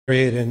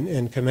period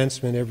and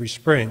commencement every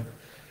spring.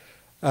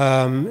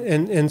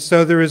 And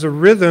so there is a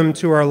rhythm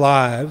to our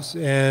lives,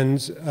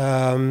 and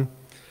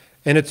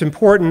it's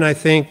important, I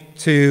think,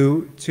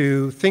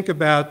 to think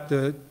about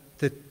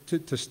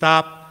to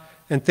stop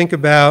and think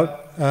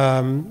about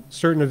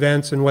certain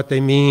events and what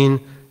they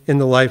mean in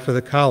the life of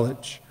the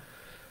college.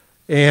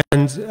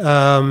 And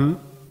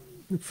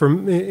for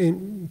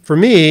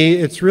me,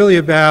 it's really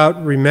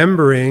about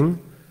remembering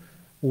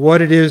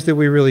what it is that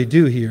we really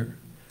do here.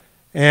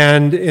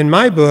 And in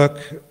my book,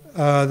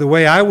 the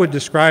way I would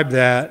describe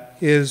that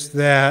is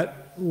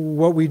that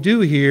what we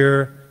do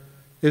here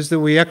is that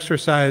we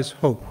exercise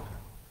hope.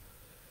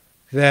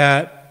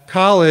 That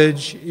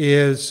college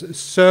is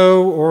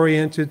so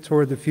oriented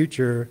toward the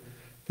future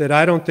that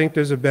I don't think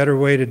there's a better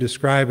way to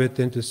describe it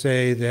than to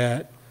say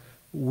that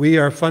we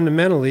are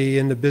fundamentally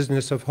in the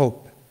business of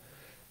hope.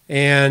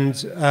 And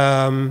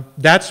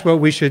that's what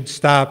we should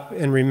stop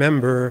and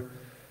remember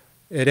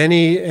at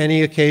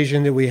any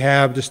occasion that we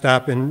have to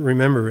stop and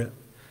remember it.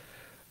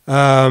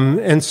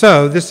 And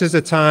so this is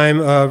a time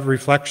of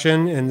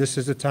reflection, and this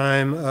is a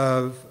time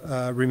of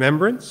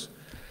remembrance.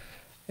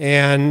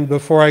 And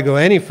before I go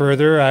any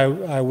further,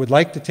 I would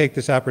like to take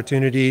this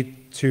opportunity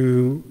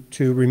to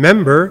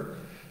remember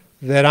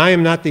that I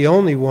am not the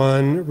only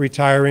one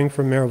retiring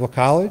from Maryville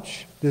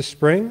College this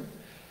spring.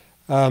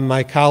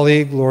 My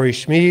colleague Lori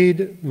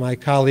Schmid, my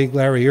colleague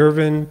Larry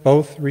Irvin,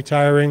 both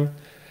retiring.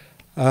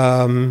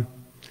 I'm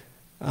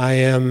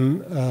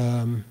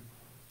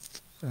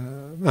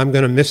going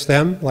to miss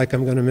them like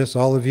I'm going to miss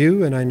all of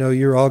you, and I know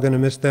you're all going to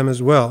miss them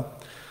as well.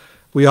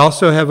 We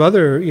also have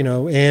other,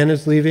 Ann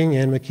is leaving,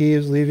 Ann McKee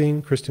is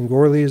leaving, Kristen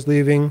Gorley is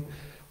leaving,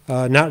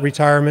 not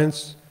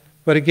retirements,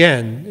 but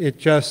again,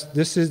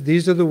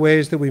 these are the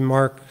ways that we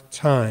mark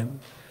time.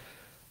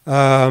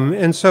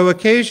 And so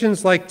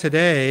occasions like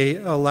today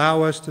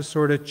allow us to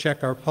sort of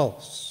check our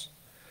pulse,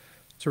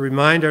 to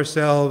remind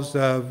ourselves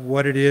of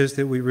what it is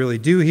that we really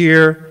do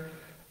here,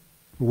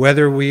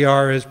 whether we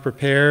are as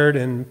prepared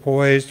and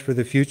poised for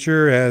the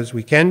future as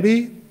we can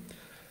be,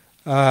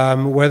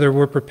 whether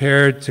we're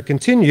prepared to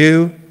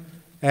continue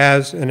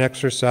as an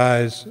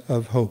exercise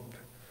of hope.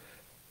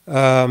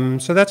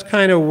 So that's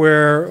kind of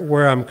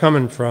where I'm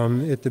coming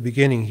from at the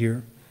beginning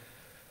here.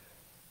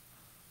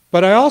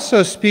 But I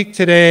also speak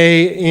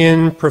today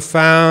in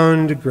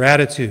profound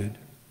gratitude.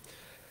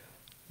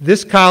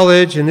 This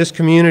college and this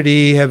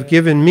community have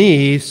given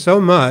me so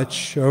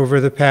much over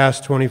the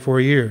past 24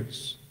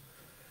 years.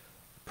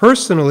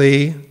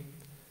 Personally,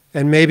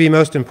 and maybe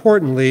most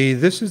importantly,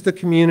 this is the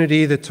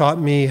community that taught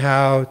me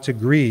how to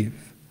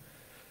grieve.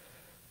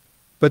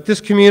 But this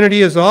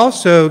community has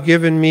also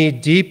given me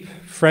deep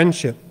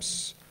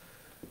friendships,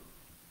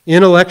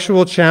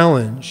 intellectual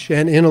challenge,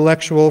 and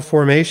intellectual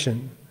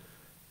formation.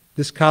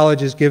 This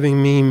college is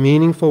giving me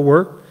meaningful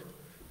work.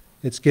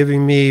 It's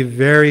giving me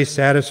very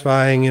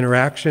satisfying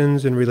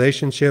interactions and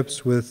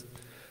relationships with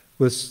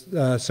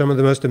some of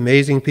the most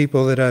amazing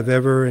people that I've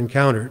ever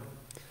encountered.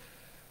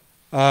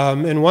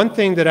 And one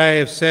thing that I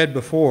have said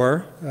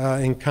before,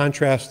 in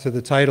contrast to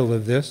the title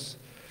of this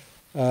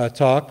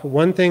talk,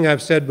 one thing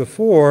I've said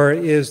before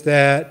is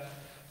that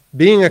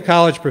being a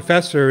college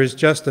professor is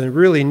just a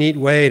really neat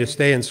way to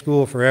stay in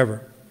school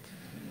forever.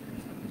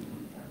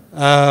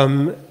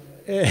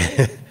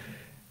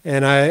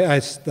 And I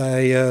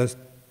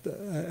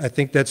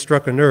think that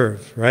struck a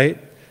nerve, right?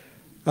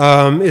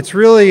 It's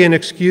really an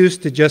excuse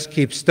to just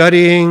keep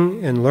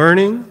studying and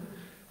learning.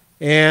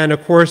 And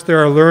of course, there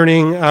are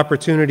learning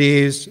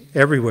opportunities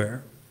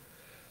everywhere.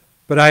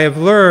 But I have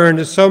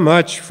learned so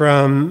much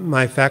from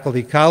my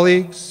faculty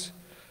colleagues.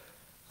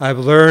 I've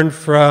learned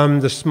from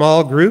the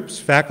small groups,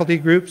 faculty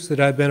groups that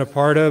I've been a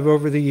part of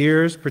over the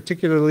years,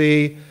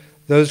 particularly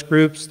those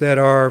groups that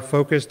are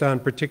focused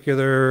on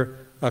particular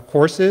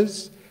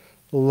courses,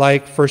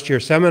 like first-year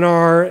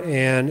seminar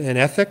and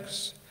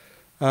ethics.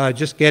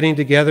 Just getting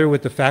together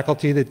with the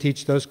faculty that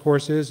teach those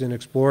courses and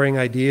exploring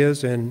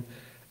ideas and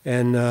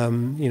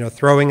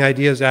throwing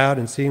ideas out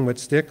and seeing what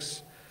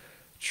sticks.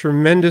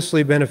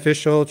 Tremendously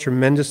beneficial,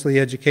 tremendously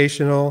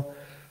educational.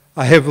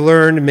 I have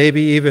learned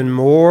maybe even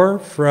more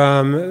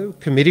from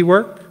committee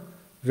work,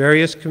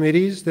 various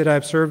committees that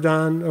I've served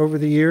on over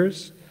the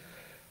years.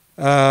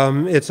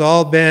 It's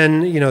all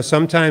been,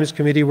 sometimes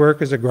committee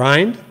work is a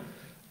grind,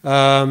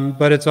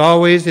 but it's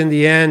always, in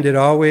the end, it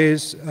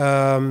always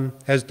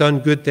has done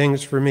good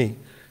things for me.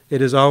 It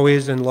has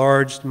always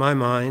enlarged my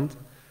mind.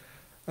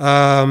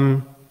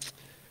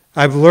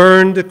 I've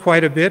learned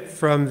quite a bit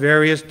from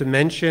various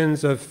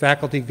dimensions of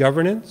faculty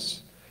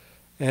governance,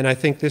 and I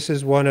think this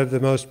is one of the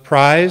most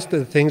prized,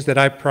 the things that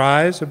I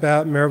prize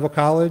about Maryville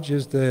College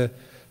is the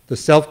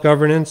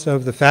self-governance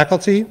of the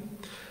faculty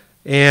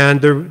and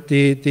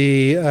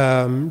the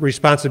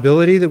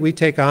responsibility that we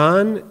take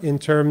on in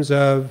terms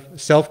of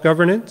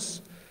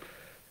self-governance.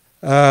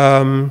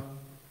 I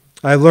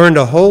learned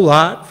a whole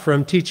lot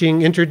from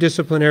teaching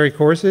interdisciplinary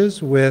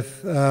courses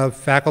with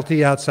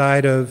faculty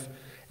outside of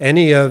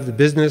any of the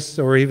business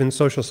or even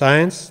social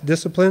science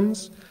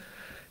disciplines.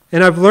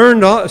 And I've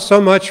learned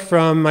so much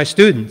from my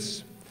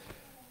students.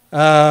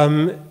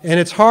 And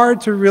it's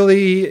hard to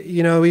really,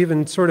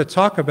 even sort of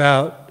talk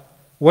about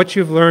what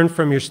you've learned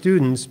from your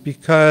students,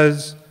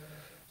 because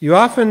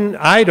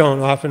I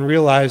don't often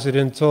realize it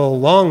until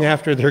long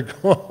after they're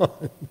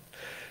gone.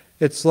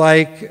 It's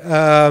like,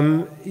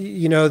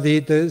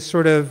 the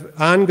sort of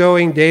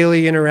ongoing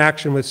daily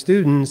interaction with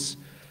students,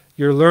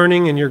 you're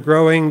learning and you're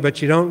growing,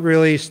 but you don't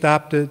really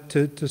stop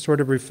to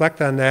sort of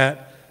reflect on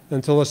that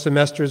until a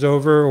semester's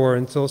over or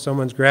until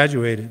someone's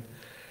graduated.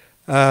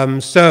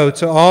 So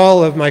to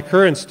all of my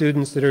current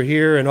students that are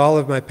here and all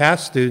of my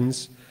past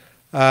students,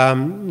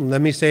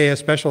 let me say a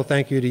special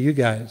thank you to you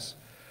guys.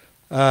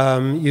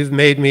 You've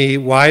made me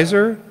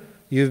wiser.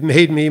 You've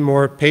made me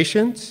more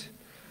patient.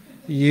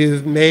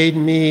 You've made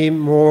me you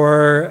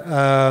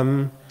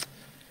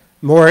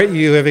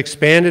have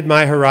expanded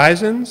my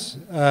horizons.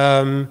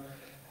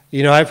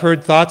 I've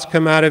heard thoughts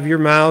come out of your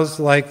mouths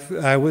like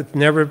it would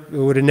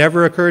have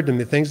never occurred to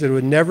me, things that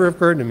would never have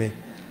occurred to me.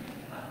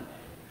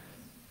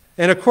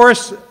 And of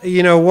course,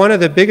 one of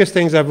the biggest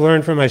things I've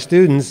learned from my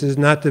students is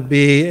not to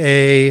be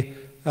a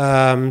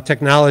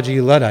technology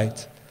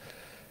Luddite,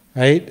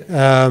 right?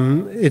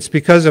 It's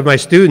because of my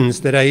students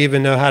that I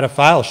even know how to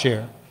file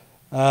share.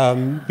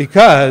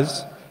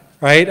 Because,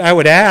 right, I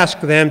would ask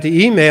them to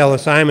email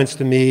assignments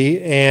to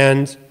me,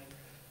 and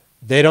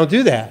they don't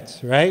do that,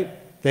 right?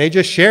 They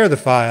just share the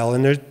file,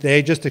 and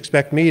they just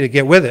expect me to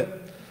get with it.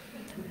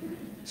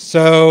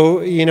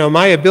 So,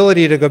 my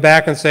ability to go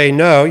back and say,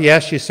 no,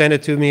 yes, you sent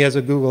it to me as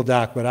a Google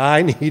Doc, but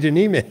I need an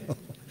email.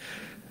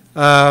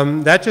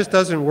 That just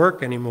doesn't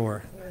work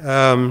anymore.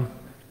 I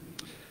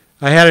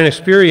had an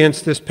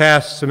experience this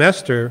past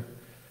semester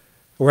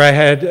where I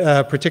had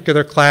a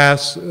particular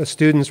class,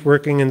 students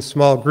working in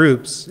small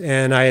groups,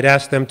 and I had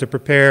asked them to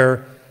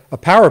prepare a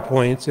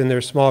PowerPoint in their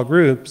small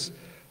groups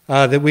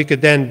that we could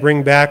then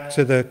bring back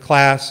to the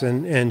class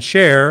and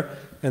share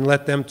and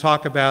let them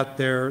talk about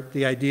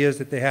the ideas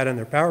that they had in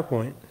their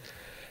PowerPoint.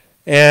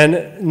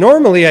 And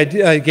normally I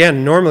do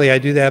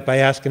that by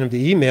asking them to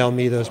email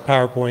me those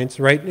PowerPoints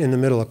right in the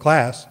middle of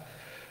class.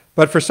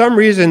 But for some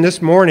reason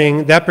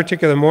that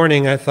particular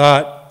morning, I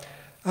thought,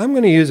 I'm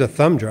going to use a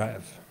thumb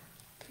drive.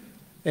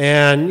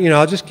 And,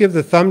 I'll just give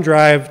the thumb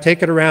drive,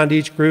 take it around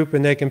each group,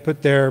 and they can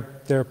put their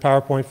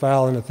PowerPoint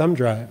file in the thumb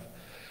drive.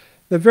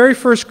 The very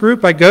first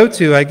group I go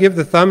to, I give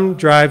the thumb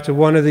drive to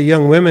one of the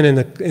young women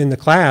in the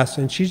class,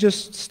 and she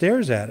just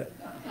stares at it.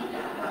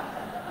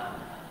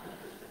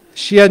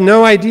 She had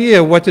no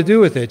idea what to do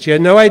with it. She had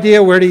no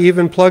idea where to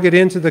even plug it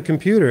into the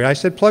computer. I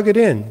said, plug it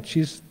in.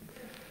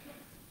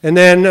 And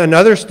then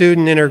another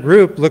student in her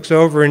group looks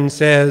over and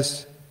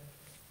says,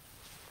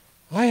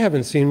 I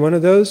haven't seen one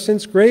of those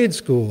since grade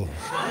school.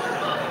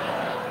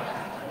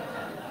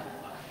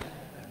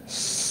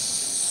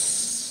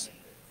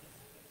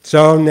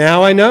 So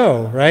now I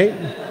know, right?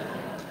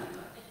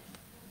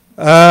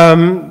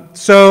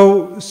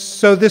 So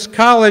this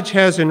college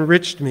has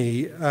enriched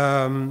me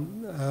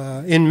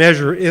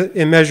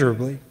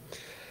immeasurably.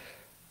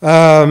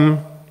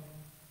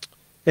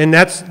 And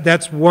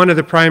that's one of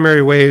the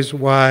primary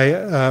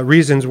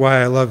reasons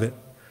why I love it.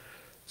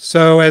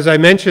 So as I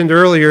mentioned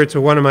earlier to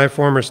one of my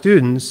former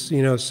students,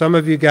 some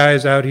of you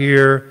guys out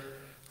here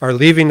are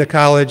leaving the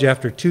college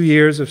after 2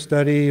 years of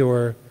study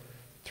or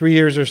 3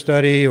 years of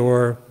study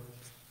or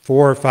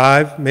 4 or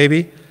 5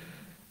 maybe.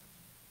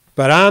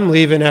 But I'm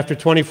leaving after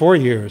 24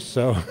 years,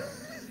 so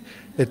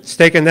it's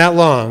taken that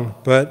long,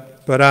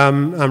 but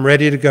I'm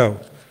ready to go.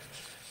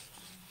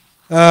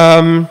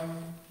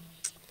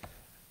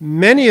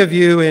 Many of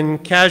you in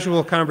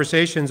casual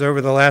conversations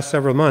over the last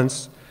several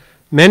months,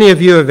 many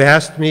of you have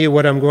asked me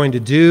what I'm going to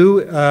do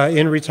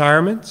in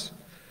retirement.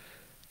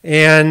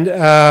 And,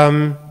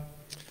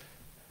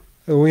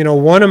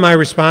 one of my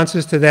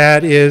responses to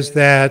that is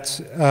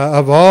that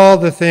of all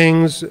the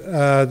things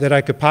that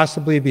I could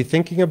possibly be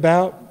thinking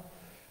about,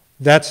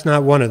 that's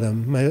not one of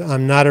them.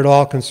 I'm not at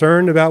all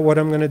concerned about what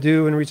I'm going to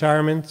do in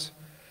retirement.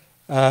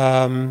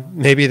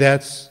 Maybe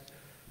that's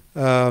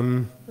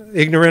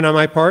ignorant on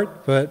my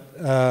part, but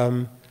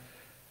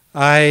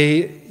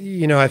I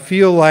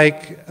feel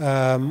like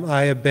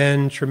I have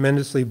been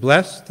tremendously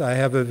blessed. I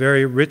have a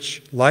very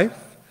rich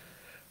life.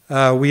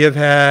 We have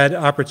had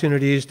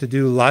opportunities to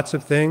do lots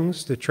of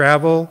things, to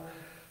travel.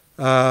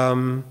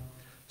 I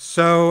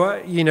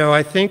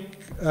think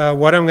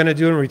what I'm going to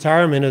do in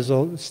retirement is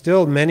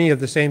still many of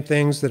the same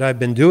things that I've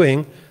been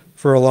doing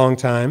for a long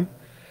time.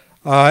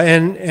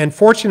 And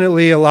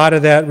fortunately, a lot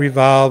of that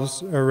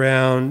revolves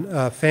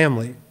around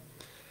family.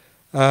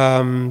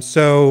 I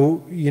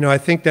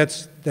think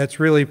that's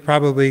really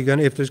probably going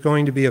to, if there's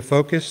going to be a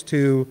focus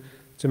to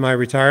my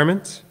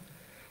retirement,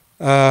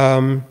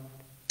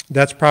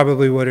 that's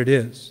probably what it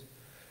is.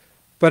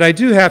 But I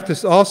do have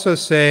to also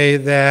say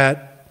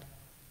that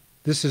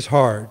this is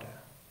hard,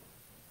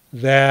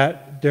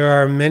 that there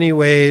are many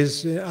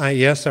ways,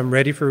 yes, I'm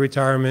ready for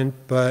retirement,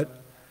 but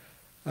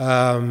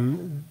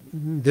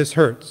this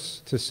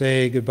hurts to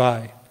say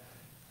goodbye,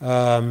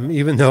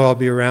 even though I'll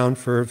be around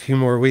for a few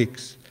more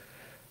weeks.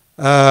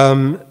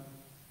 But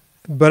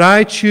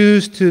I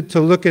choose to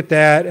look at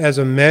that as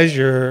a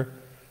measure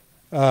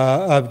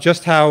of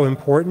just how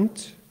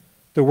important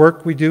the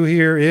work we do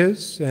here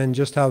is and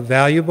just how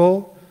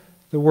valuable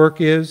the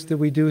work is that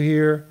we do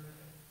here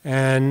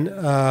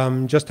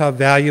and just how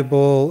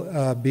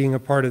valuable being a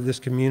part of this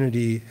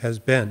community has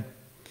been.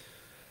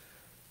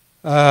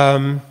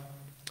 Let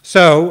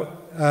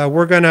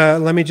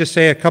me just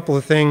say a couple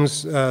of things,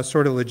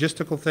 sort of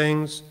logistical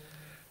things.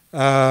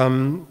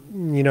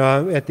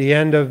 At the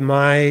end of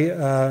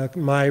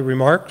my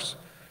remarks,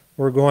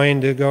 we're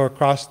going to go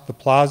across the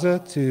plaza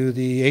to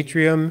the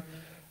atrium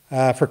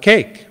for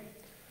cake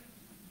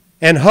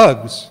and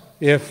hugs,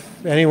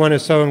 if anyone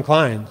is so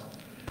inclined.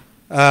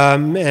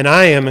 And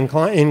I am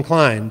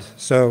inclined.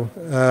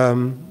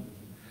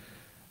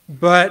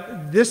 But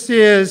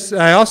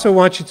I also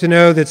want you to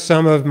know that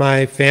some of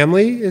my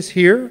family is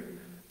here,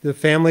 the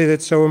family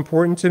that's so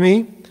important to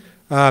me.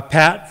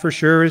 Pat, for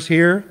sure, is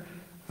here.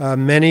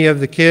 Many of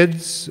the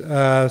kids,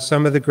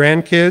 some of the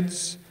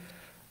grandkids.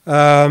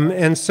 I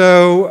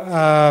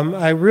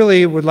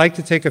really would like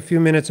to take a few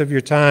minutes of your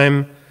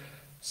time,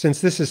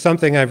 since this is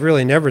something I've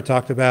really never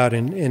talked about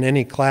in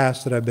any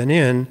class that I've been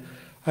in.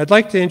 I'd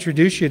like to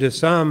introduce you to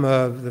some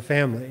of the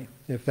family,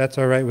 if that's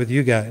all right with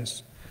you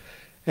guys.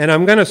 And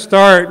I'm going to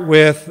start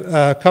with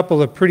a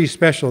couple of pretty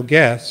special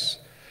guests,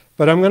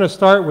 but I'm going to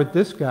start with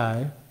this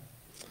guy.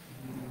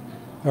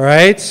 All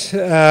right,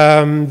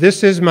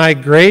 this is my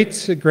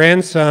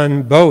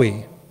great-grandson,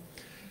 Bowie.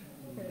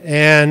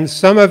 And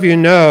some of you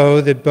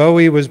know that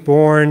Bowie was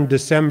born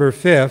December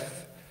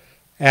 5th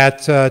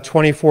at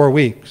 24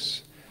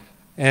 weeks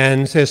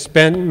and has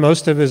spent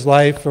most of his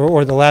life,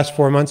 or the last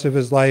 4 months of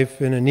his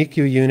life, in a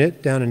NICU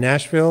unit down in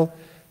Nashville.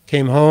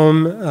 Came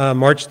home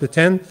March the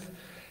 10th,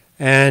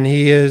 and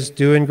he is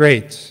doing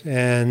great.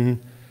 And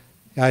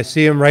I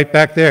see him right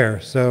back there.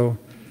 So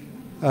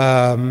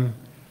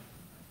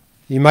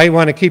you might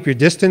want to keep your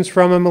distance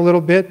from him a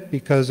little bit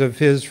because of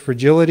his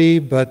fragility,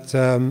 but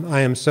I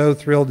am so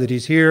thrilled that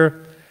he's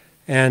here,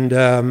 and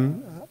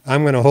I'm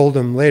going to hold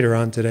him later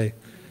on today.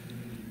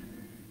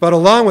 But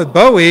along with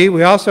Bowie,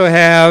 we also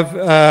have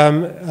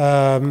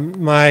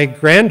my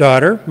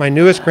granddaughter, my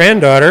newest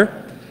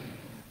granddaughter,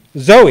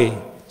 Zoe.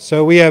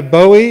 So we have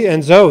Bowie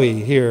and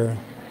Zoe here.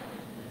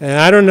 And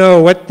I don't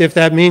know if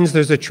that means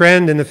there's a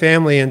trend in the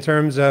family in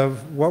terms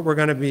of what we're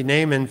going to be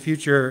naming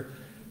future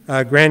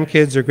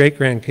grandkids or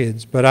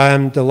great-grandkids, but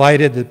I'm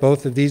delighted that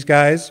both of these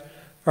guys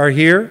are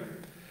here.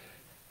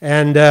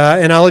 And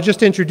I'll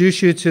just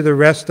introduce you to the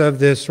rest of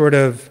this sort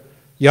of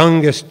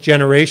youngest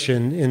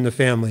generation in the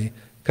family,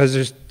 because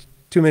there's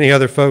too many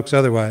other folks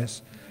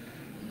otherwise.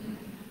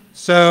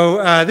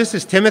 So this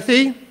is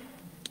Timothy,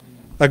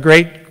 a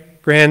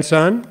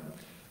great-grandson,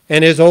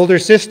 and his older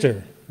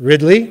sister,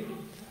 Ridley.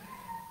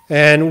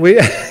 And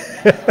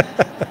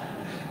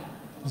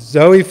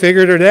Zoe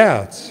figured it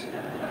out.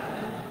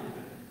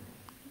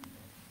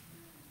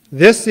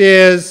 This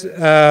is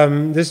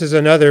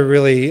another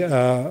really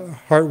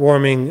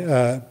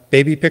heartwarming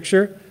baby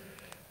picture,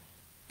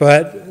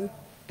 but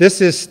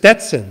this is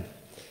Stetson,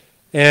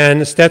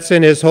 and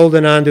Stetson is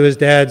holding on to his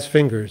dad's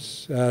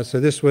fingers. So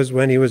this was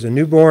when he was a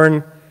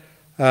newborn.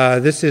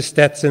 This is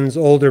Stetson's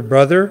older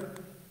brother,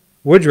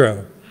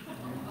 Woodrow.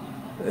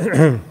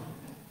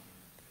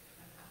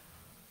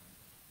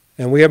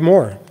 And we have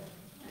more.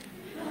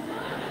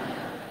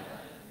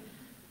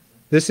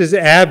 This is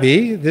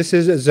Abby. This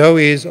is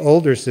Zoe's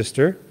older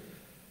sister,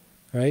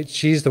 right?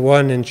 She's the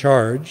one in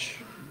charge.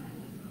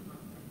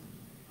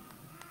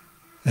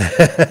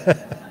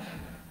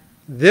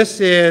 This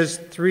is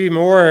 3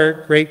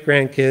 more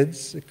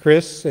great-grandkids,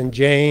 Chris and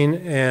Jane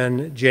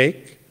and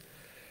Jake.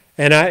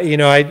 And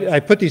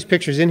I put these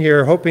pictures in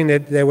here hoping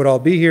that they would all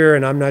be here,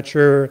 and I'm not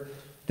sure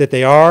that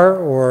they are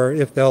or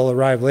if they'll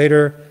arrive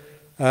later.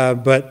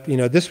 But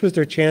this was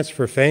their chance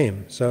for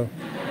fame, so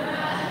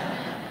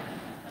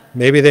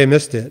maybe they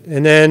missed it.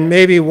 And then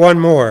maybe one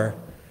more,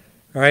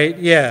 all right?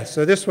 Yeah,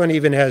 so this one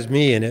even has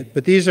me in it.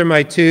 But these are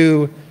my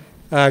 2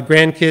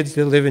 grandkids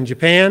that live in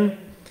Japan,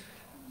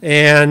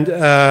 and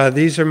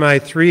these are my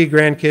 3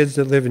 grandkids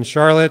that live in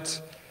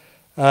Charlotte.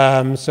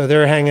 So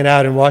they're hanging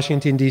out in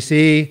Washington,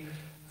 D.C.,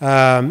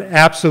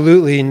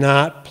 absolutely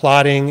not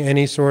plotting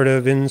any sort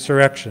of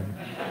insurrection.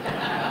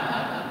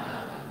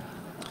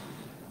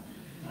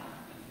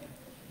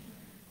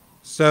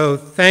 So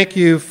thank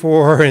you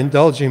for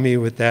indulging me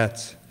with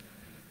that.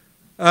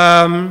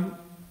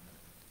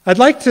 I'd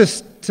like to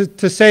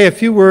say a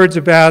few words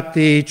about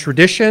the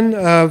tradition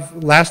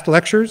of last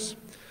lectures.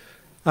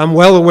 I'm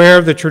well aware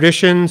of the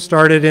tradition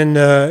started in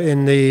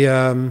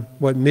the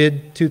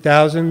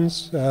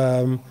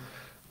mid-2000s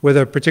with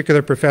a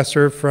particular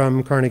professor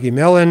from Carnegie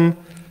Mellon.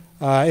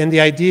 And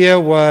the idea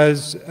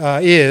is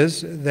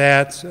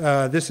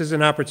that this is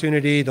an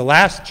opportunity, the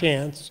last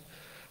chance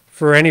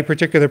for any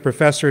particular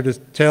professor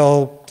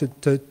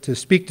to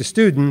speak to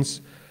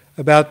students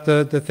about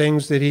the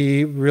things that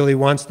he really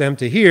wants them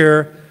to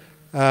hear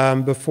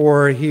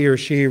before he or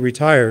she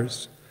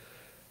retires.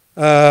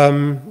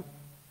 And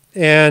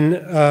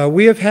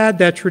we have had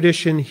that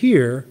tradition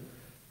here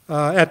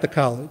at the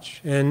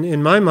college. And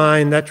in my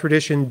mind, that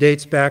tradition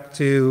dates back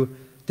to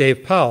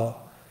Dave Powell.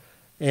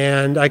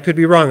 And I could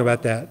be wrong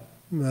about that.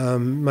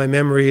 My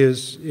memory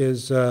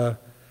is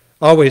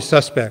always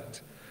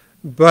suspect.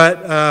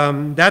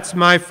 But that's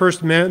my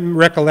first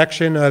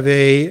recollection of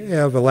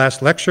a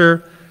last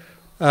lecture.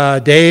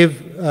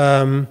 Dave,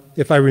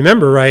 if I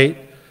remember right,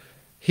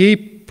 he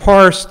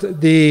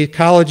parsed the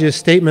college's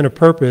statement of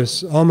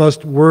purpose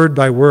almost word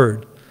by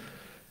word,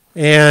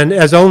 and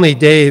as only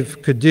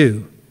Dave could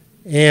do.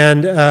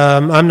 And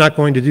I'm not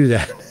going to do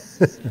that.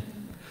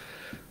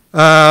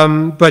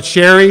 But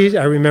Sherry,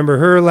 I remember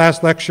her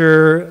last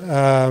lecture,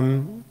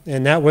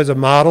 and that was a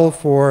model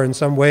for, in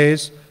some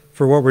ways,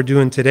 for what we're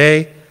doing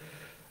today.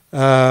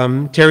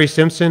 Terry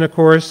Simpson, of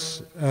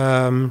course.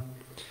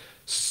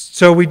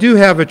 So we do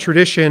have a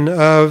tradition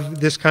of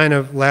this kind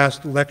of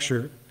last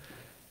lecture.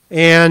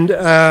 And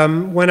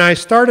when I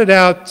started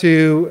out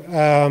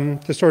to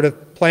sort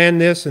of plan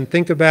this and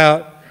think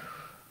about,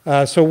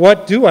 so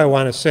what do I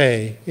want to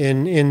say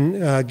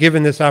in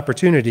given this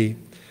opportunity?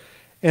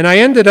 And I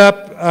ended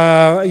up,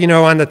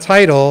 on the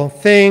title,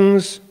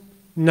 Things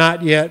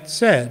Not Yet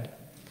Said.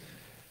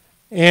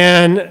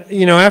 And,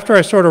 after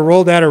I sort of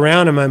rolled that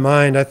around in my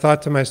mind, I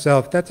thought to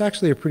myself, that's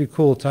actually a pretty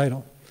cool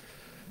title.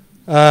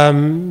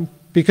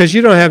 Because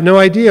you don't have no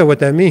idea what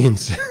that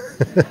means.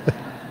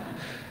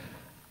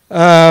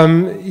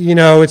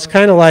 It's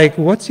kind of like,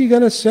 what's he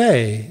going to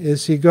say?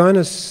 Is he going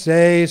to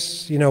say,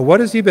 what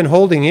has he been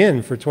holding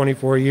in for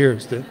 24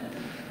 years that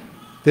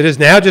is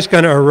now just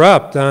going to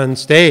erupt on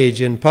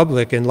stage in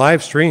public and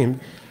live streamed?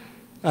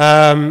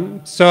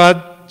 So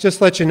I'll just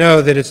let you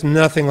know that it's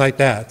nothing like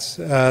that.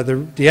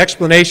 The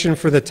explanation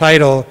for the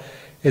title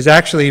is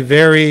actually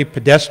very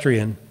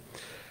pedestrian.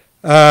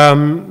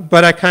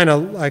 But I kind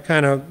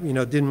of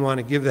didn't want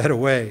to give that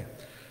away.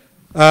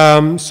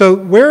 So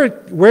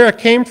where it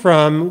came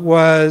from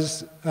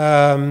was,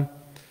 I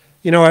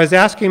was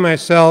asking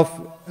myself,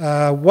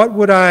 what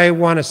would I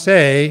want to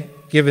say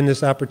given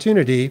this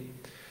opportunity?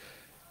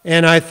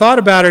 And I thought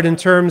about it in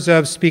terms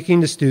of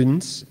speaking to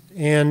students,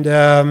 and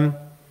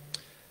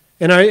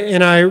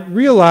I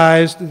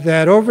realized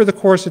that over the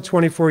course of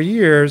 24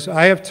 years,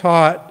 I have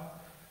taught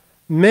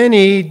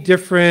many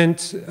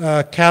different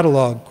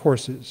catalog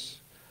courses.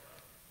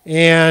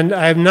 And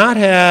I've not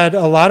had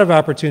a lot of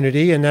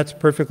opportunity, and that's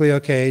perfectly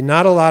okay,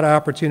 not a lot of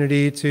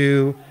opportunity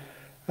to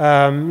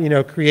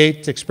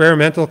create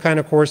experimental kind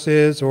of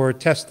courses or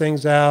test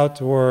things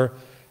out, or,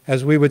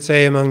 as we would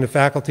say among the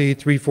faculty,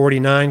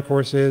 349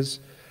 courses.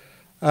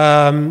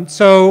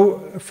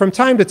 So from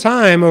time to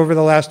time over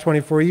the last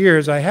 24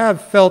 years, I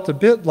have felt a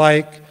bit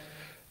like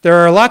there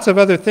are lots of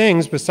other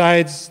things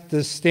besides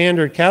the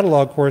standard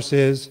catalog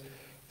courses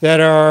that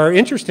are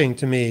interesting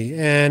to me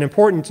and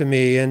important to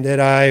me and that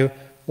I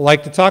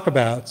like to talk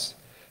about.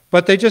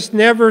 But they just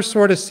never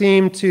sort of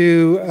seem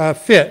to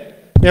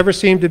fit, never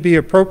seem to be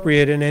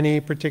appropriate in any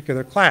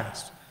particular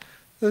class.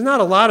 There's not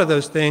a lot of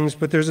those things,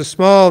 but there's a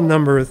small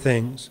number of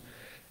things.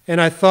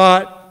 And I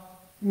thought,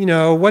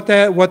 what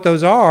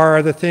those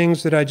are the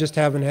things that I just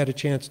haven't had a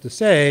chance to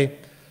say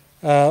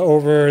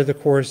over the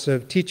course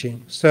of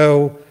teaching.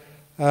 So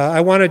I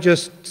want to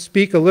just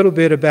speak a little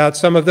bit about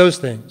some of those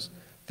things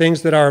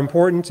that are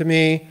important to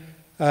me,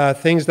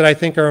 things that I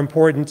think are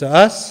important to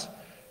us,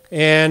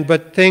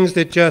 but things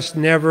that just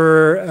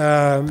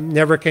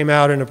never came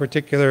out in a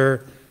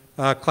particular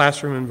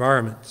classroom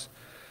environment.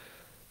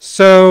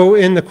 So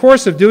in the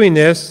course of doing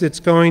this, it's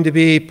going to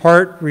be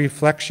part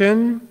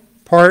reflection,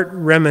 part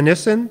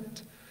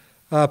reminiscent,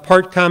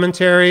 part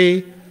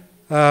commentary,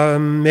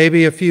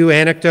 maybe a few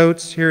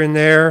anecdotes here and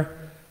there,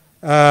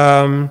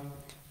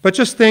 but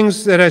just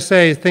things that I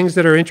say, things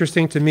that are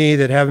interesting to me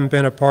that haven't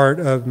been a part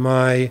of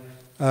my,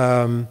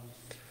 haven't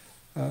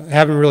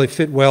really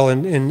fit well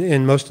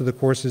in most of the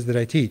courses that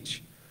I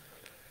teach.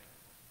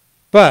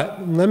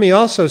 But let me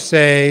also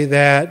say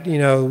that,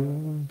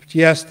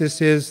 yes,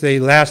 this is the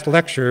last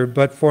lecture,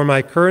 but for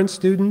my current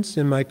students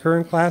in my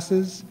current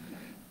classes,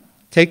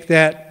 take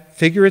that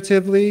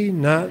figuratively,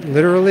 not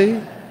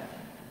literally,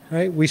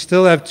 right? We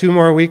still have 2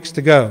 more weeks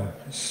to go.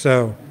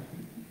 So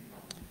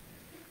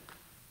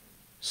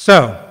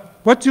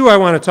what do I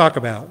want to talk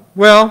about?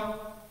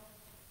 Well,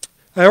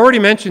 I already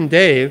mentioned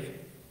Dave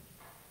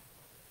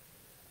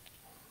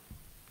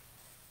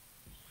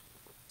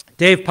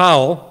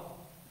Powell,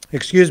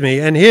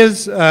 and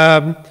his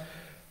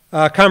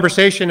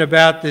conversation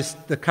about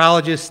the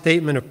college's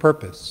statement of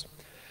purpose.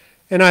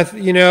 And I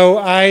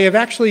have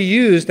actually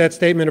used that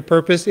statement of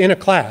purpose in a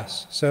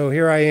class. So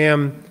here I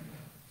am,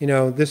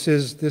 this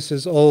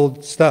is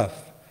old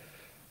stuff.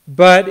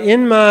 But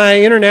in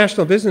my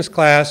international business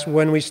class,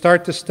 when we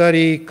start to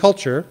study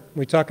culture,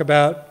 we talk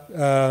about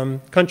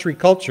country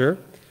culture,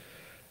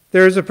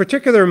 there's a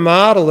particular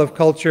model of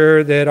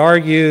culture that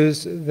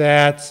argues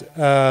that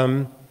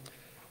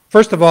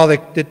first of all,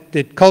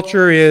 that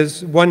culture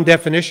is, one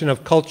definition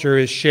of culture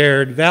is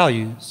shared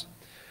values.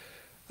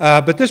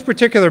 But this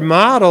particular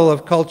model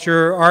of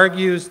culture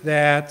argues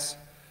that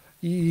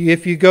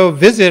if you go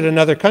visit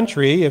another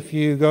country, if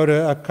you go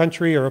to a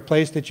country or a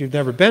place that you've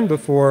never been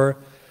before,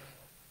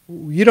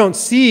 you don't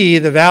see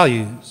the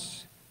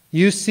values.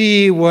 You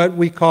see what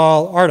we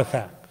call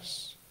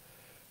artifacts.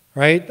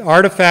 right?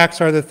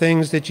 Artifacts are the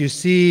things that you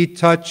see,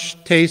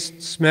 touch,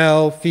 taste,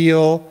 smell,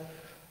 feel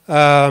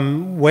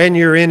when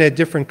you're in a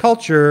different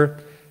culture,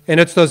 and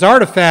it's those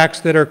artifacts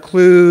that are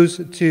clues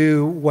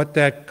to what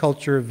that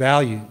culture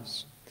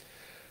values.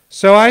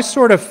 So I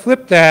sort of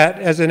flipped that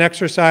as an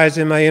exercise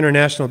in my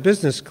international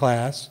business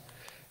class,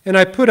 and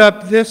I put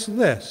up this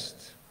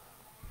list,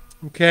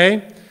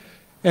 okay?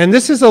 And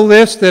this is a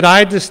list that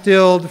I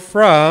distilled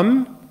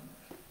from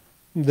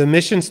the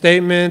mission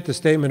statement, the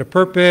statement of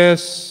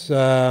purpose,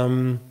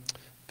 the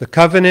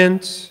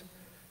covenant,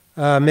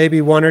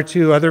 maybe one or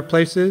two other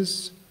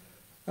places.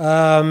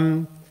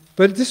 But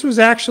this was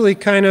actually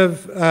kind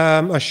of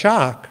a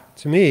shock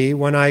to me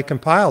when I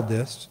compiled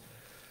this,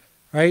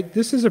 right?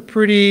 This is a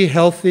pretty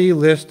healthy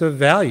list of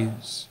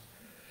values.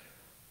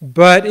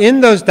 But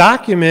in those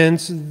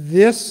documents,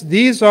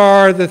 these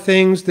are the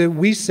things that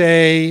we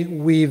say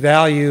we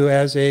value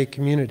as a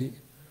community,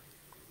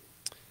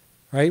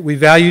 right? We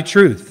value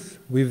truth.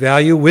 We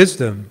value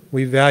wisdom.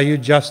 We value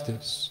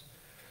justice.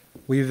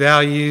 We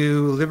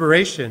value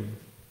liberation.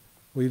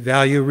 We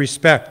value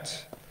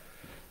respect.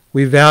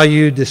 We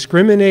value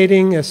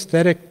discriminating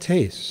aesthetic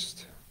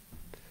taste,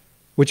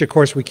 which of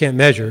course we can't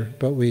measure,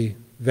 but we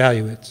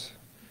value it.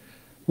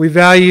 We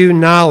value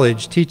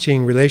knowledge,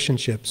 teaching,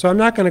 relationships. So I'm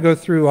not going to go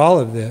through all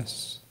of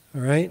this,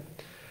 all right?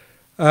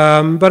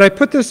 But I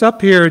put this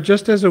up here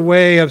just as a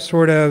way of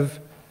sort of,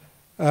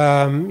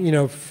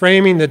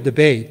 framing the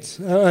debates,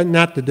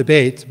 not the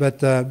debates, but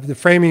the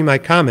framing my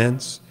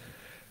comments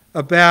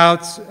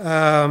about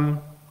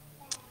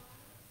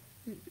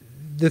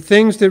the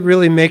things that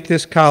really make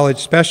this college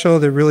special,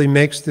 that really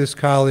makes this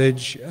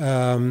college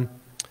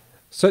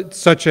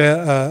such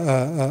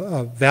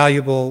a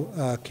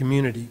valuable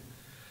community.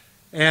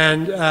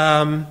 And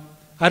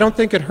I don't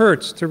think it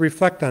hurts to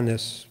reflect on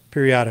this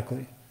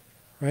periodically,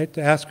 right?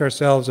 To ask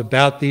ourselves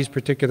about these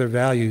particular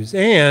values.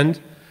 And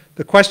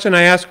the question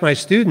I ask my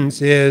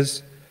students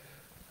is,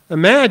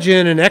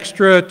 imagine an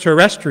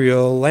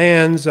extraterrestrial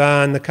lands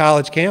on the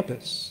college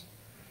campus.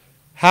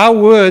 How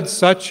would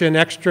such an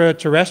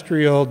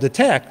extraterrestrial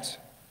detect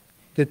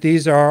that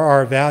these are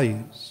our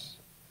values?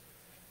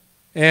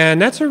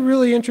 And that's a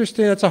really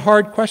interesting, that's a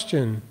hard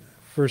question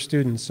for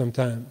students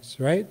sometimes,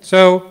 right?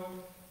 So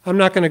I'm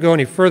not going to go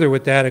any further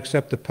with that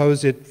except to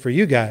pose it for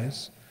you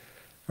guys,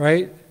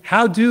 right?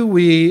 How do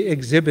we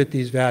exhibit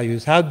these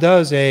values? How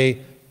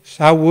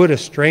would a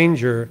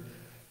stranger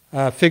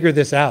figure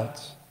this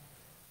out,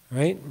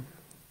 right?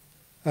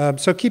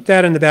 So keep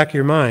that in the back of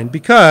your mind,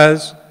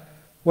 because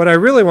what I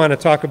really want to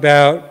talk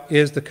about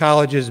is the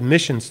college's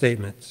mission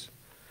statements,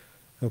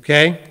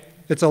 okay?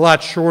 It's a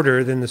lot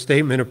shorter than the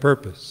statement of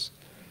purpose.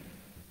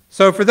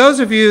 So for those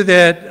of you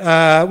that,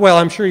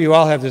 I'm sure you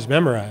all have this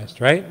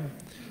memorized, right?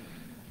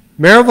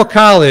 Maryville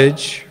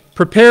College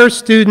prepares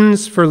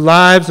students for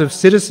lives of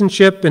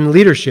citizenship and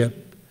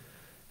leadership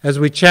as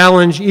we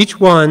challenge each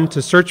one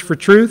to search for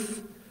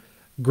truth,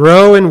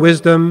 grow in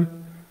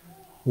wisdom,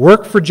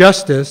 work for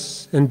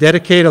justice, and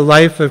dedicate a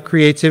life of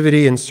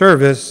creativity and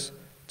service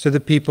to the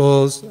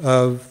peoples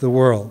of the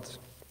world.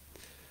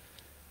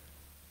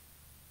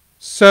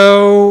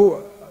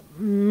 So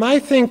I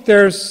think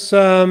there's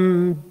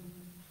some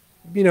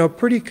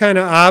pretty kind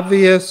of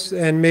obvious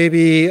and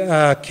maybe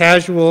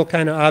casual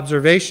kind of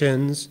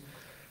observations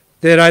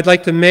that I'd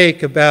like to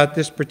make about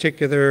this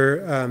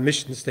particular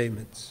mission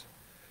statements.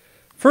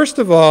 First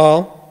of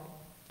all,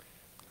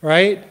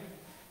 right,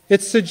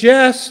 it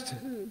suggests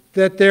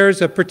that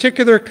there's a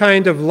particular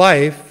kind of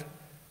life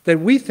that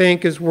we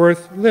think is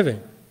worth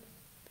living,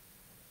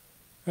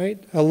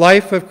 right? A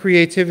life of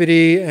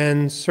creativity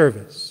and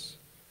service.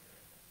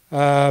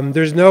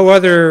 There's no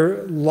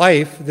other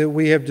life that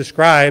we have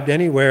described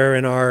anywhere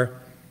in our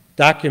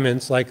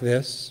documents like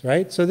this,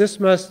 right? So this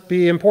must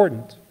be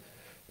important.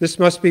 This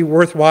must be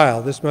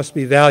worthwhile. This must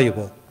be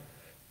valuable,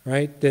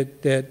 right?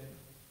 That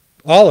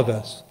all of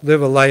us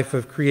live a life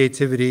of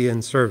creativity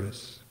and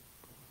service.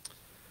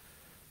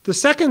 The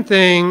second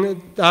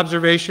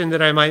observation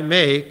that I might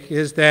make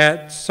is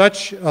that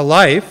such a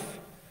life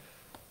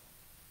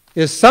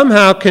is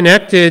somehow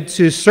connected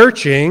to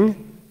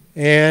searching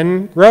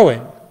and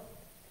growing,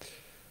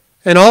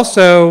 and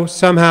also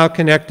somehow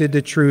connected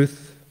to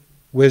truth,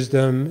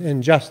 wisdom,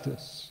 and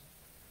justice.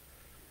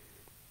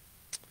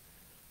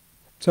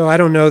 So I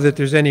don't know that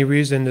there's any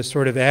reason to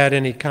sort of add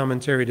any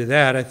commentary to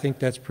that. I think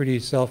that's pretty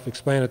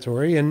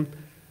self-explanatory. And,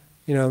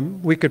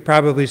 we could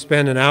probably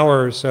spend an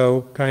hour or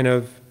so kind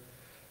of,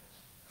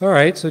 all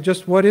right, so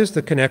just what is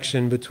the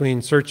connection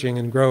between searching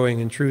and growing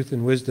in truth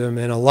and wisdom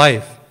and a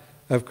life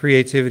of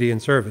creativity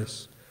and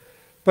service?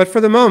 But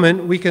for the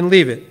moment, we can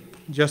leave it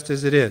just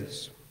as it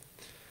is.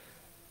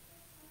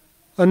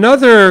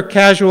 Another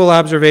casual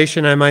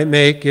observation I might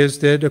make is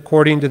that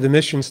according to the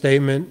mission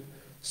statement,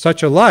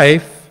 such a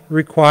life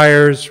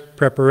requires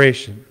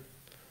preparation.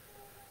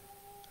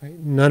 Right?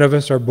 None of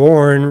us are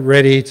born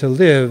ready to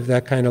live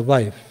that kind of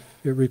life.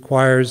 It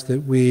requires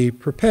that we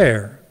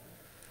prepare.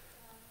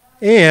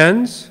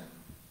 And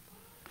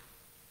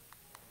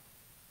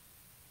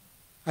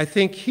I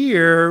think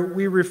here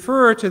we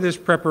refer to this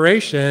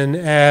preparation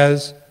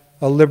as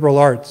a liberal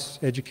arts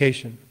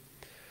education.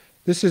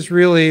 This is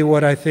really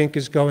what I think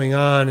is going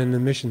on in the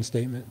mission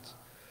statement,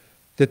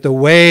 that the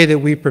way that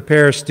we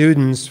prepare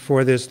students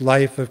for this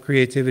life of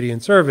creativity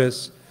and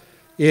service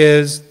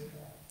is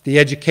the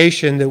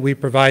education that we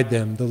provide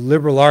them, the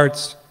liberal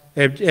arts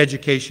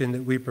education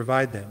that we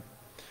provide them.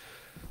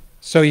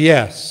 So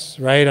yes,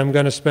 right, I'm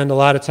going to spend a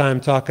lot of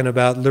time talking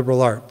about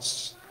liberal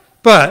arts.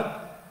 But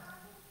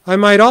I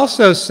might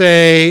also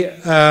say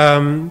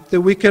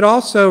that we could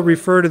also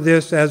refer to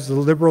this as the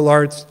liberal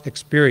arts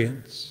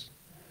experience,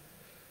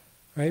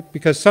 right?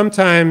 Because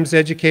sometimes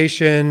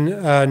education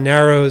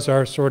narrows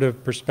our sort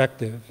of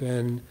perspective,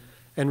 and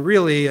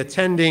really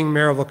attending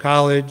Maryville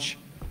College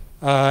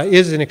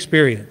is an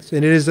experience,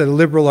 and it is a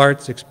liberal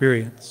arts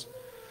experience.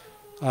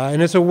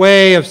 And it's a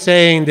way of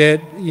saying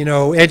that, you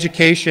know,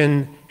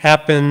 education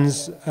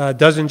happens,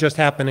 doesn't just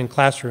happen in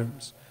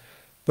classrooms,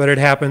 but it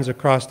happens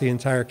across the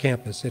entire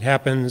campus. It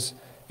happens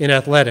in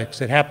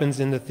athletics. It happens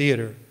in the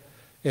theater.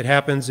 It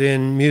happens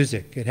in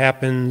music. It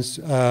happens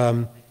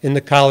in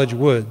the college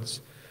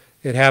woods.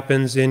 It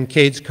happens in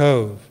Cades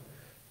Cove.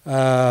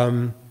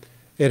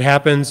 It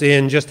happens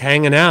in just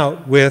hanging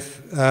out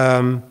with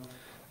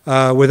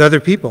other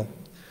people,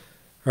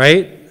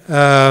 right?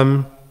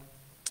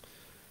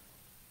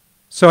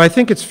 So I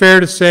think it's fair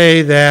to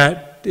say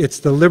that it's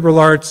the liberal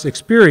arts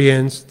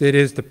experience that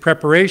is the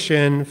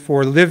preparation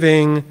for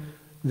living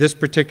this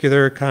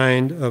particular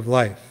kind of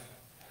life.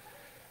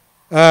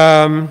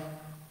 One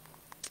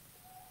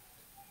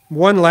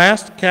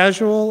last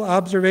casual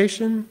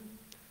observation,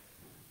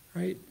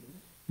 right?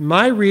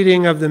 My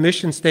reading of the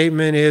mission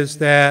statement is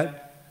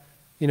that,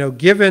 you know,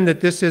 given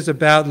that this is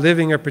about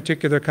living a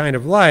particular kind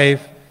of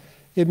life,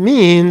 it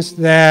means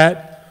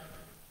that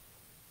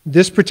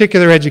this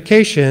particular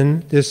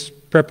education, this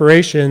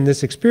preparation,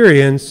 this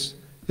experience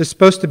is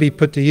supposed to be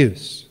put to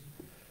use.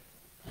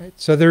 Right?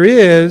 So there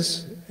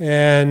is,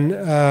 and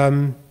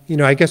you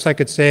know, I guess I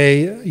could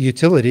say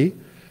utility.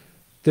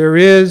 There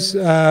is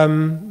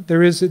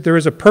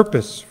a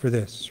purpose for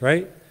this,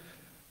 right?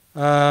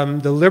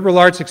 The liberal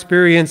arts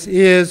experience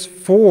is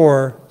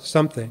for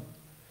something.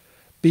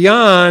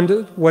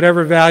 Beyond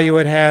whatever value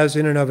it has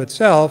in and of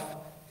itself,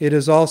 it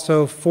is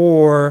also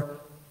for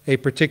a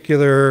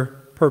particular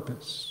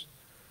purpose.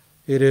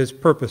 It is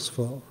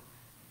purposeful.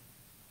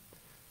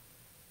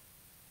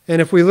 And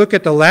if we look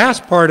at the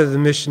last part of the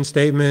mission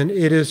statement,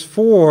 it is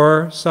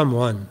for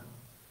someone,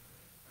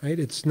 right?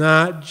 It's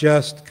not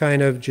just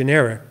kind of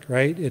generic,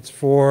 right? It's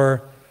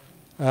for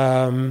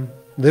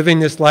living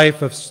this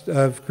life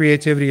of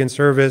creativity and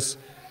service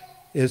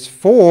is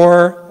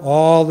for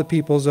all the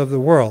peoples of the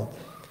world.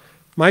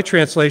 My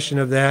translation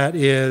of that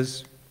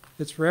is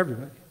it's for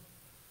everybody,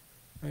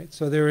 right?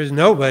 So there is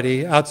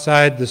nobody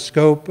outside the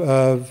scope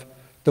of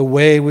the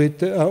way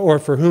or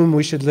for whom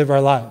we should live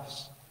our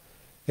lives,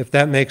 if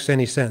that makes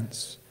any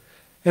sense.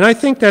 And I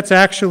think that's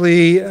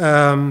actually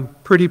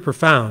pretty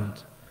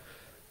profound.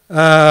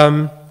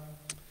 But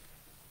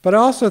I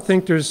also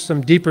think there's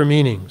some deeper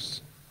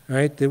meanings,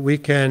 right, that we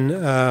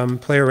can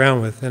play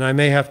around with. And I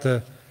may have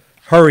to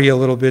hurry a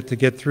little bit to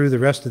get through the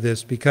rest of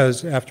this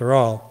because, after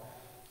all,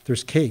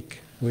 there's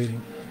cake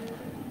waiting.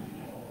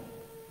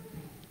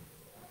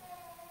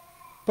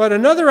 But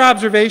another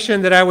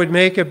observation that I would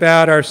make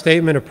about our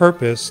statement of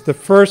purpose, the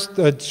first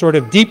sort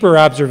of deeper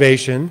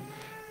observation,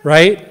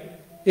 right,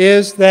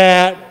 is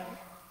that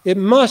it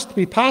must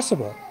be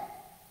possible.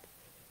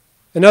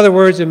 In other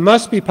words, it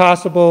must be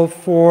possible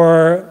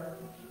for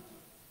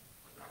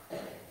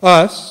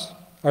us,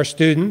 our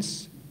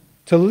students,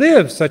 to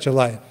live such a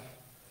life.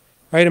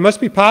 Right? It must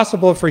be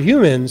possible for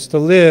humans to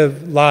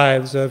live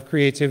lives of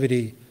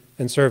creativity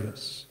and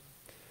service.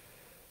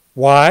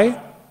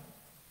 Why?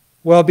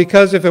 Well,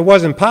 because if it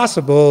wasn't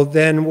possible,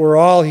 then we're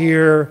all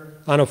here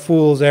on a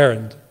fool's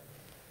errand.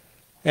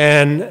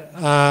 And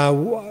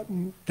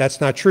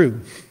that's not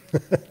true.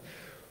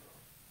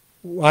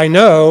 I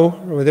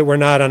know that we're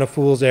not on a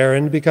fool's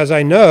errand because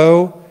I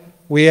know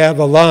we have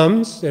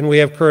alums and we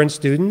have current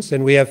students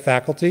and we have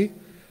faculty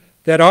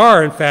that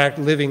are, in fact,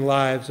 living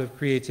lives of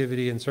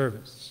creativity and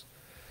service.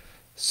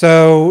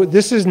 So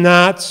this is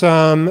not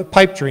some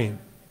pipe dream.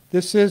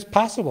 This is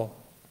possible.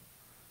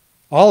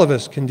 All of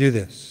us can do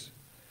this.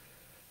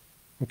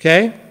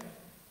 Okay?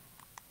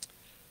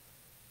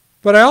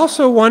 But I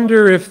also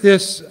wonder if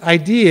this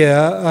idea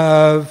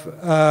of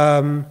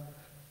a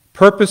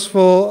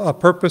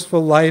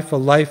purposeful life, a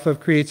life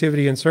of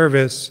creativity and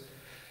service,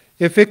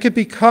 if it could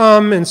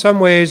become, in some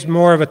ways,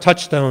 more of a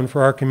touchstone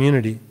for our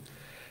community.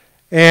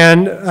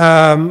 And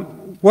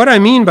what I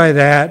mean by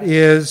that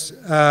is,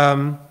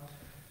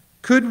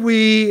 could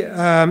we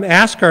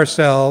ask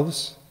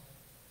ourselves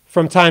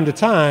from time to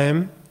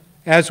time,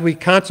 as we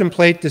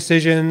contemplate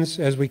decisions,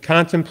 as we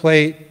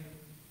contemplate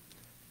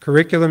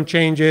curriculum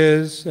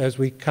changes, as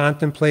we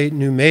contemplate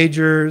new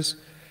majors,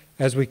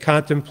 as we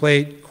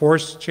contemplate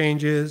course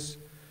changes,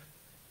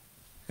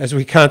 as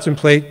we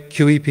contemplate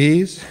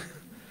QEPs?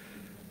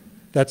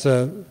 That's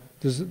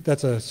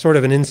a sort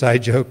of an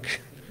inside joke.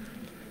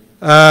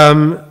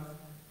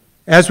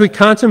 As we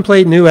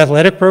contemplate new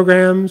athletic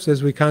programs,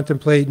 as we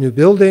contemplate new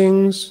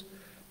buildings,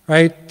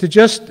 right, to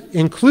just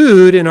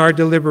include in our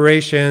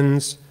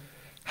deliberations,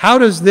 how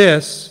does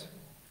this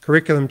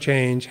curriculum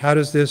change, how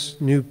does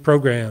this new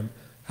program,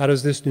 how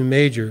does this new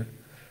major,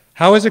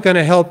 how is it going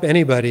to help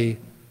anybody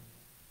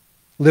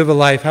live a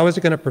life, how is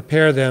it going to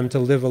prepare them to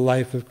live a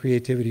life of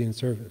creativity and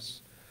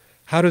service?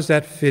 How does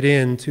that fit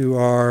into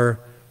our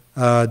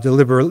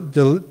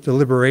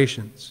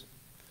deliberations?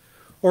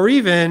 Or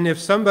even if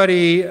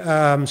somebody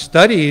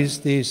studies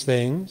these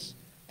things,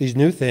 these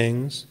new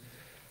things,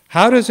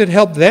 how does it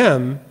help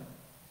them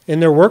in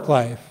their work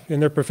life, in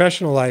their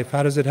professional life?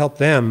 How does it help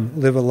them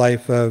live a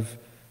life of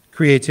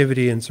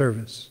creativity and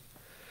service?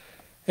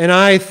 And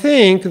I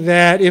think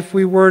that if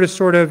we were to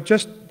sort of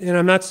just, and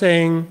I'm not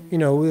saying,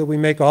 we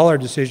make all our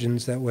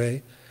decisions that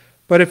way,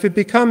 but if it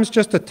becomes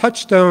just a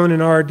touchstone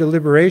in our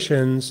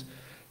deliberations,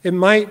 it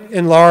might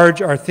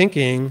enlarge our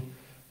thinking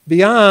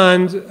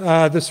beyond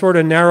the sort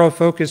of narrow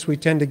focus we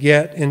tend to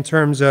get in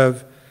terms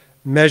of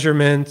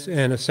measurement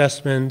and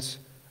assessment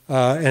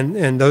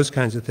and those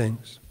kinds of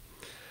things.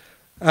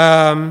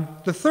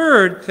 The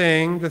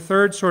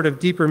third sort of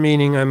deeper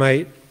meaning I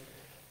might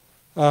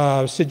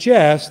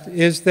suggest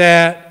is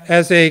that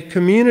as a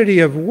community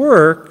of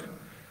work,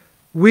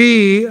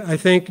 we, I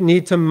think,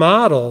 need to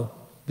model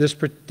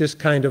this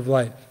kind of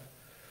life.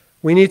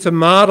 We need to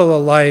model a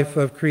life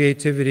of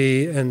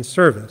creativity and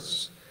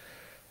service.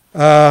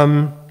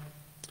 I've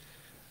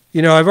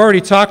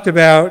already talked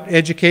about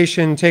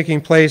education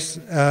taking place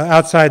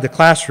outside the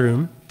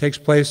classroom. It takes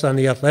place on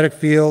the athletic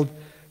field,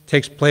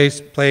 takes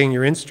place playing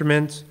your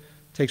instrument,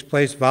 takes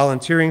place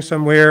volunteering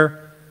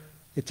somewhere.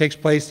 It takes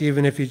place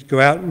even if you go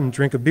out and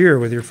drink a beer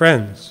with your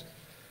friends,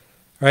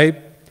 right?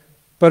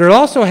 But it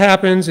also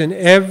happens in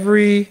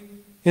every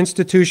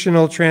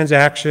institutional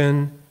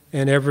transaction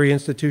and every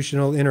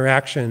institutional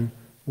interaction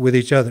with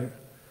each other,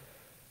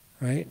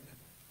 right?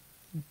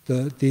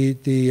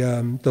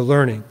 The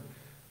learning.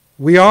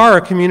 We are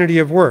a community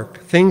of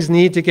work. Things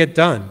need to get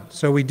done.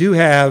 So we do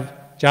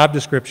have job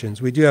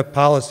descriptions. We do have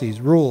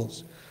policies,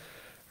 rules,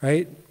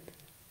 right?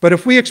 But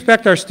if we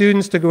expect our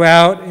students to go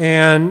out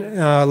and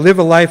live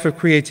a life of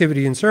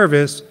creativity and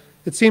service,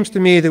 it seems to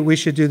me that we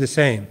should do the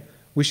same.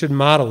 We should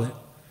model it.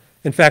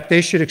 In fact,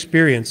 they should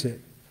experience it,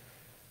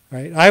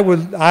 right? I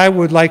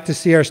would like to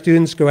see our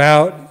students go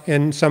out,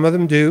 and some of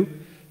them do,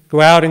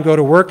 go out and go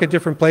to work at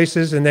different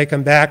places, and they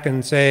come back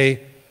and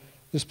say,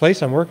 this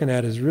place I'm working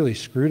at is really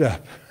screwed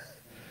up.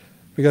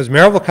 Because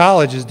Maryville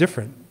College is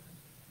different.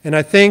 And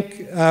I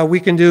think we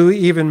can do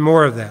even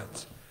more of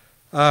that.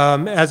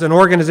 As an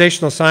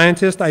organizational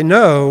scientist, I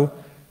know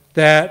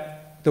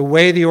that the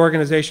way the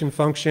organization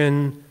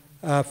functions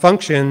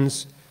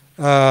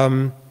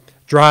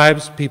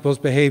drives people's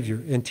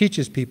behavior and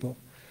teaches people.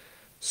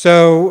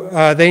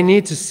 So they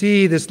need to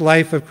see this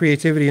life of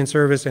creativity and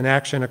service in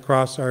action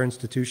across our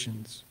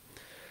institutions.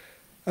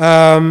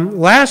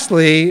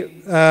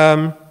 Lastly,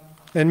 and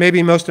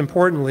maybe most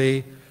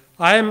importantly,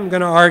 I'm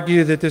going to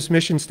argue that this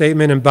mission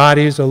statement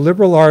embodies a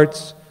liberal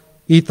arts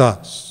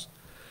ethos.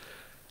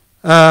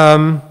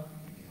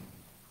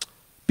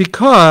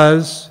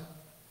 Because,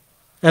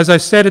 as I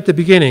said at the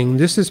beginning,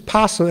 this is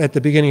possible, at the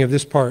beginning of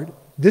this part,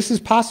 this is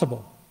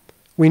possible.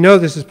 We know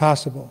this is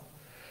possible.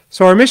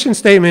 So our mission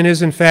statement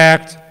is, in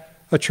fact,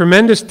 a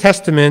tremendous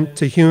testament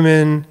to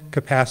human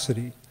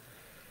capacity,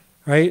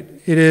 right?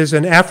 It is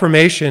an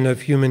affirmation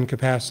of human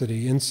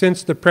capacity. And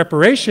since the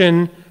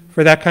preparation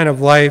for that kind of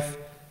life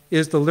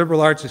is the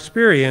liberal arts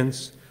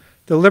experience,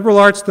 the liberal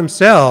arts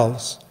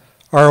themselves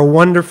are a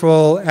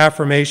wonderful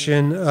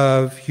affirmation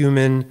of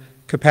human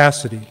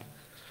capacity.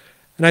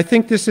 And I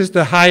think this is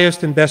the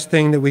highest and best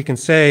thing that we can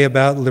say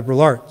about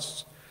liberal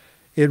arts.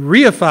 It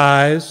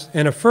reifies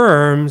and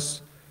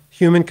affirms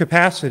human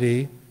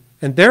capacity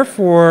and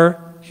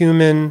therefore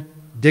human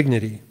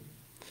dignity.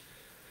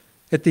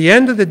 At the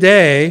end of the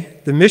day,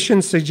 the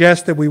mission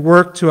suggests that we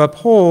work to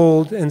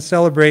uphold and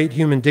celebrate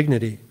human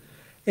dignity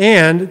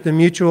and the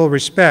mutual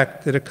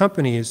respect that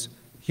accompanies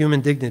human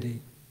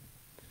dignity.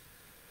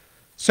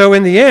 So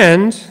in the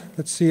end,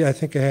 let's see, I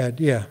think I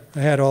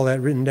had all that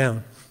written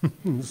down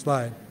in the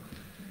slide.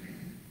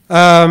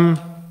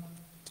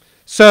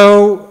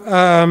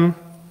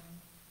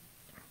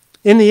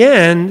 In the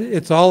end,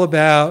 it's all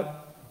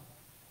about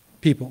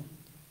people.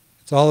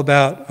 It's all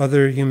about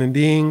other human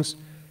beings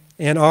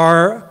and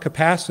our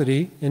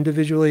capacity,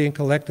 individually and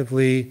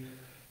collectively,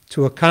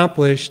 to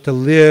accomplish, to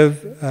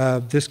live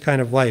this kind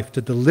of life,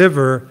 to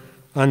deliver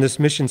on this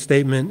mission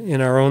statement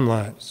in our own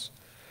lives.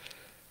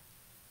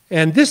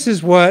 And this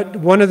is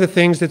one of the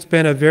things that's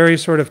been a very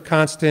sort of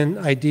constant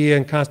idea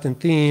and constant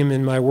theme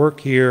in my work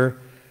here,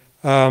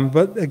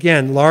 but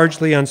again,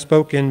 largely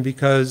unspoken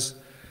because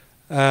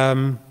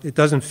it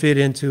doesn't fit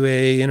into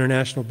an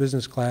international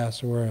business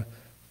class or a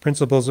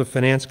principles of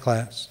finance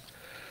class.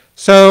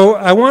 So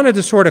I wanted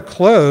to sort of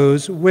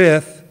close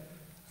with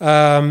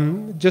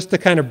just to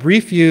kind of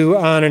brief you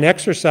on an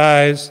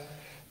exercise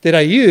that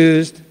I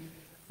used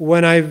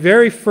when I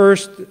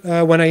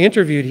when I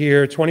interviewed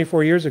here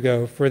 24 years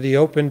ago for the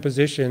open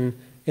position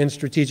in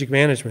strategic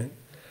management.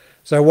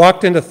 So I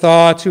walked into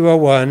Thaw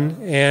 201,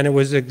 and it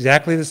was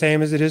exactly the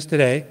same as it is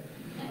today.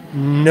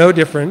 No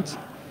different.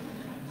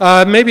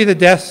 Maybe the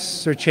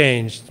desks are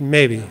changed,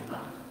 maybe.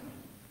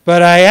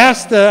 But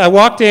I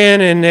walked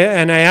in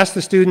and I asked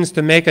the students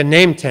to make a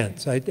name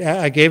tent.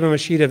 I gave them a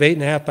sheet of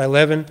 8.5 by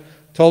 11,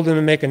 told them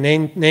to make a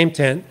name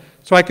tent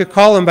so I could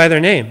call them by their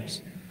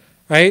names,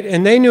 right?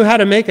 And they knew how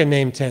to make a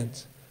name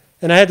tent.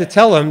 And I had to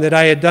tell them that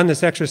I had done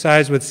this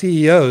exercise with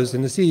CEOs,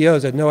 and the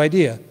CEOs had no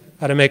idea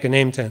how to make a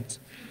name tent.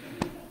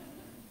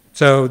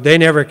 So they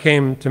never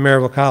came to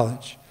Maryville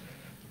College.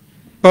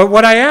 But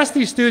what I asked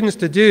these students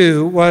to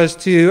do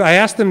was I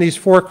asked them these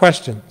 4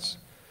 questions.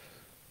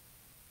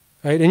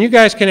 Right? And you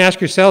guys can ask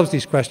yourselves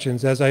these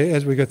questions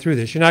as we go through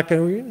this. You don't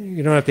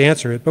have to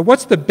answer it. But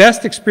what's the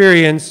best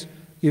experience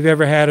you've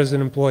ever had as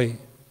an employee?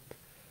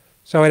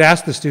 So I'd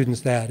ask the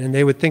students that, and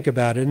they would think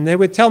about it, and they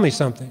would tell me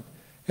something.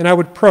 And I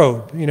would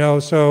probe,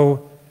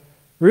 so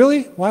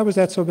really? Why was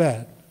that so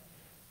bad?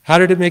 How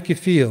did it make you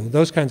feel?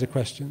 Those kinds of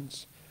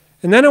questions.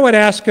 And then I would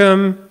ask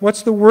them,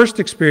 what's the worst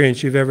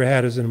experience you've ever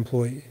had as an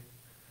employee?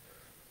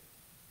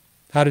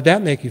 How did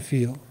that make you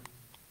feel?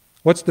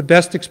 What's the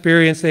best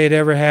experience they had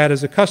ever had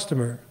as a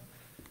customer?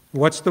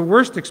 What's the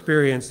worst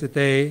experience that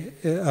they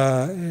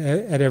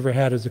had ever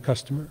had as a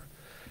customer?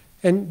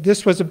 And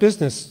this was a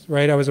business,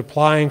 right? I was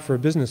applying for a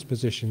business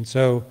position,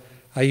 so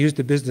I used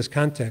a business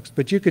context.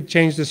 But you could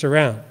change this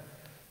around.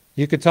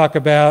 You could talk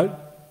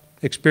about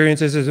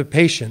experiences as a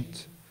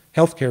patient,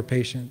 healthcare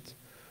patient,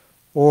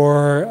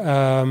 or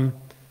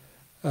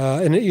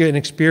an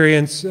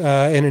experience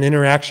in an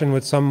interaction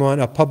with someone,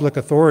 a public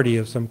authority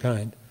of some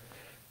kind,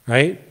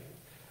 right?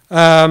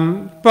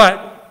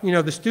 But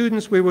the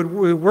students, we would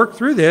work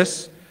through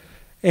this,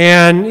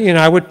 and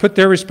I would put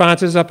their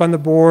responses up on the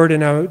board,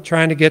 and I was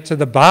trying to get to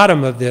the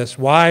bottom of this.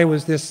 Why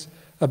was this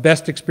a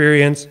best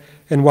experience,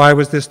 and why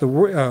was this the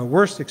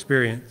worst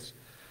experience,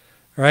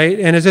 right?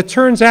 And as it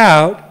turns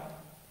out,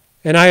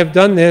 and I have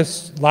done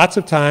this lots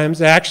of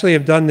times, I actually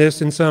have done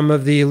this in some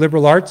of the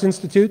liberal arts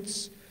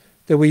institutes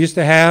that we used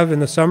to have in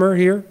the summer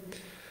here.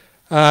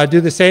 Do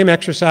the same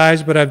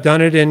exercise, but I've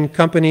done it in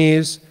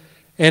companies,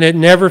 and it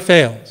never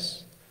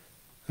fails,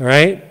 all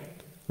right?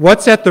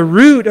 What's at the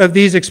root of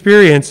these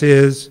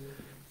experiences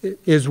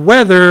is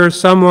whether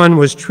someone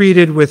was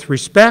treated with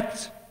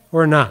respect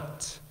or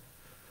not,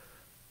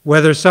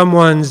 whether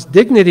someone's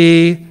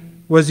dignity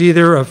was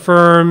either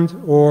affirmed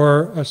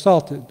or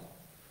assaulted.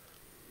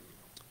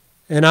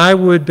 And I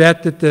would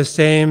bet that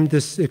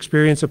this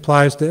experience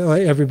applies to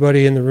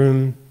everybody in the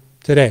room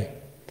today,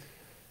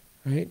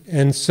 right?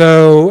 And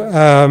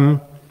so,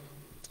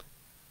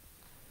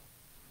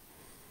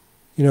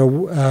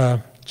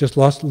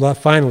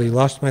 finally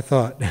lost my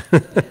thought.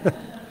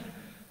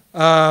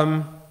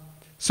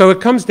 So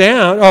it comes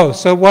down,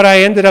 so what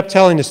I ended up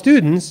telling the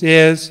students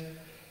is,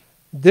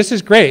 this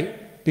is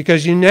great,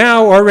 because you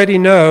now already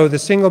know the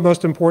single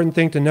most important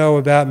thing to know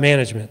about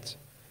management,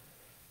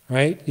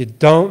 right? You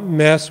don't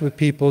mess with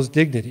people's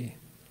dignity.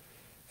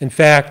 In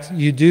fact,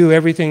 you do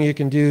everything you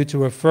can do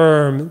to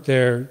affirm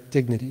their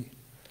dignity.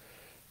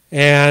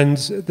 And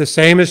the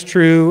same is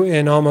true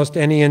in almost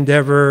any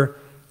endeavor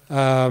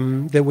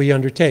that we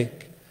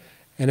undertake.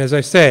 And as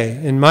I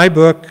say, in my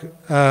book,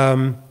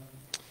 the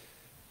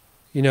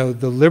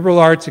liberal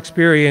arts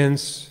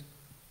experience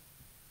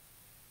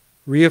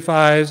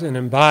reifies and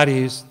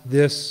embodies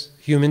this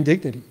human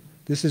dignity.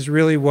 This is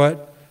really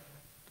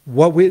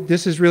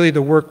this is really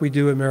the work we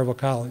do at Maryville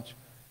College,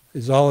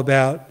 is all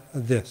about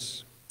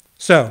this.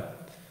 So,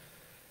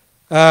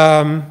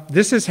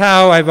 this is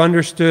how I've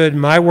understood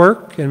my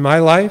work and my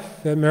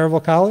life at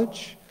Maryville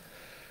College.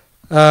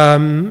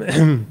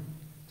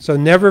 So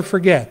never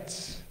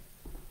forget,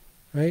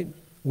 right?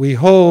 We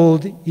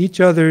hold each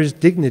other's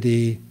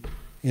dignity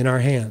in our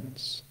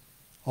hands,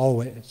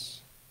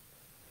 always.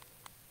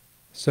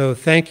 So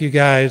thank you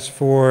guys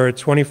for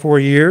 24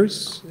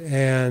 years,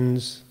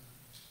 and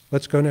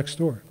let's go next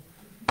door.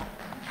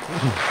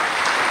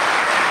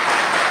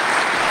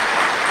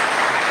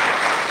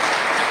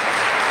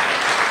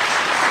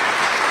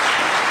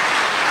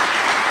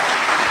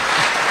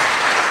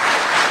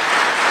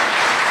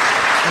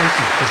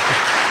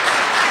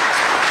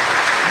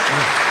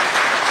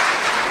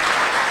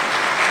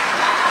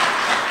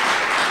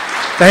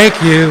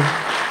 Thank you.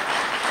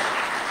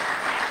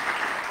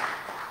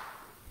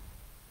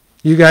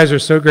 You guys are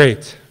so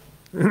great.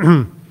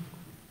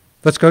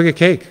 Let's go get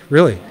cake,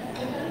 really.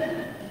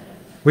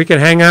 We can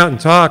hang out and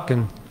talk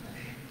and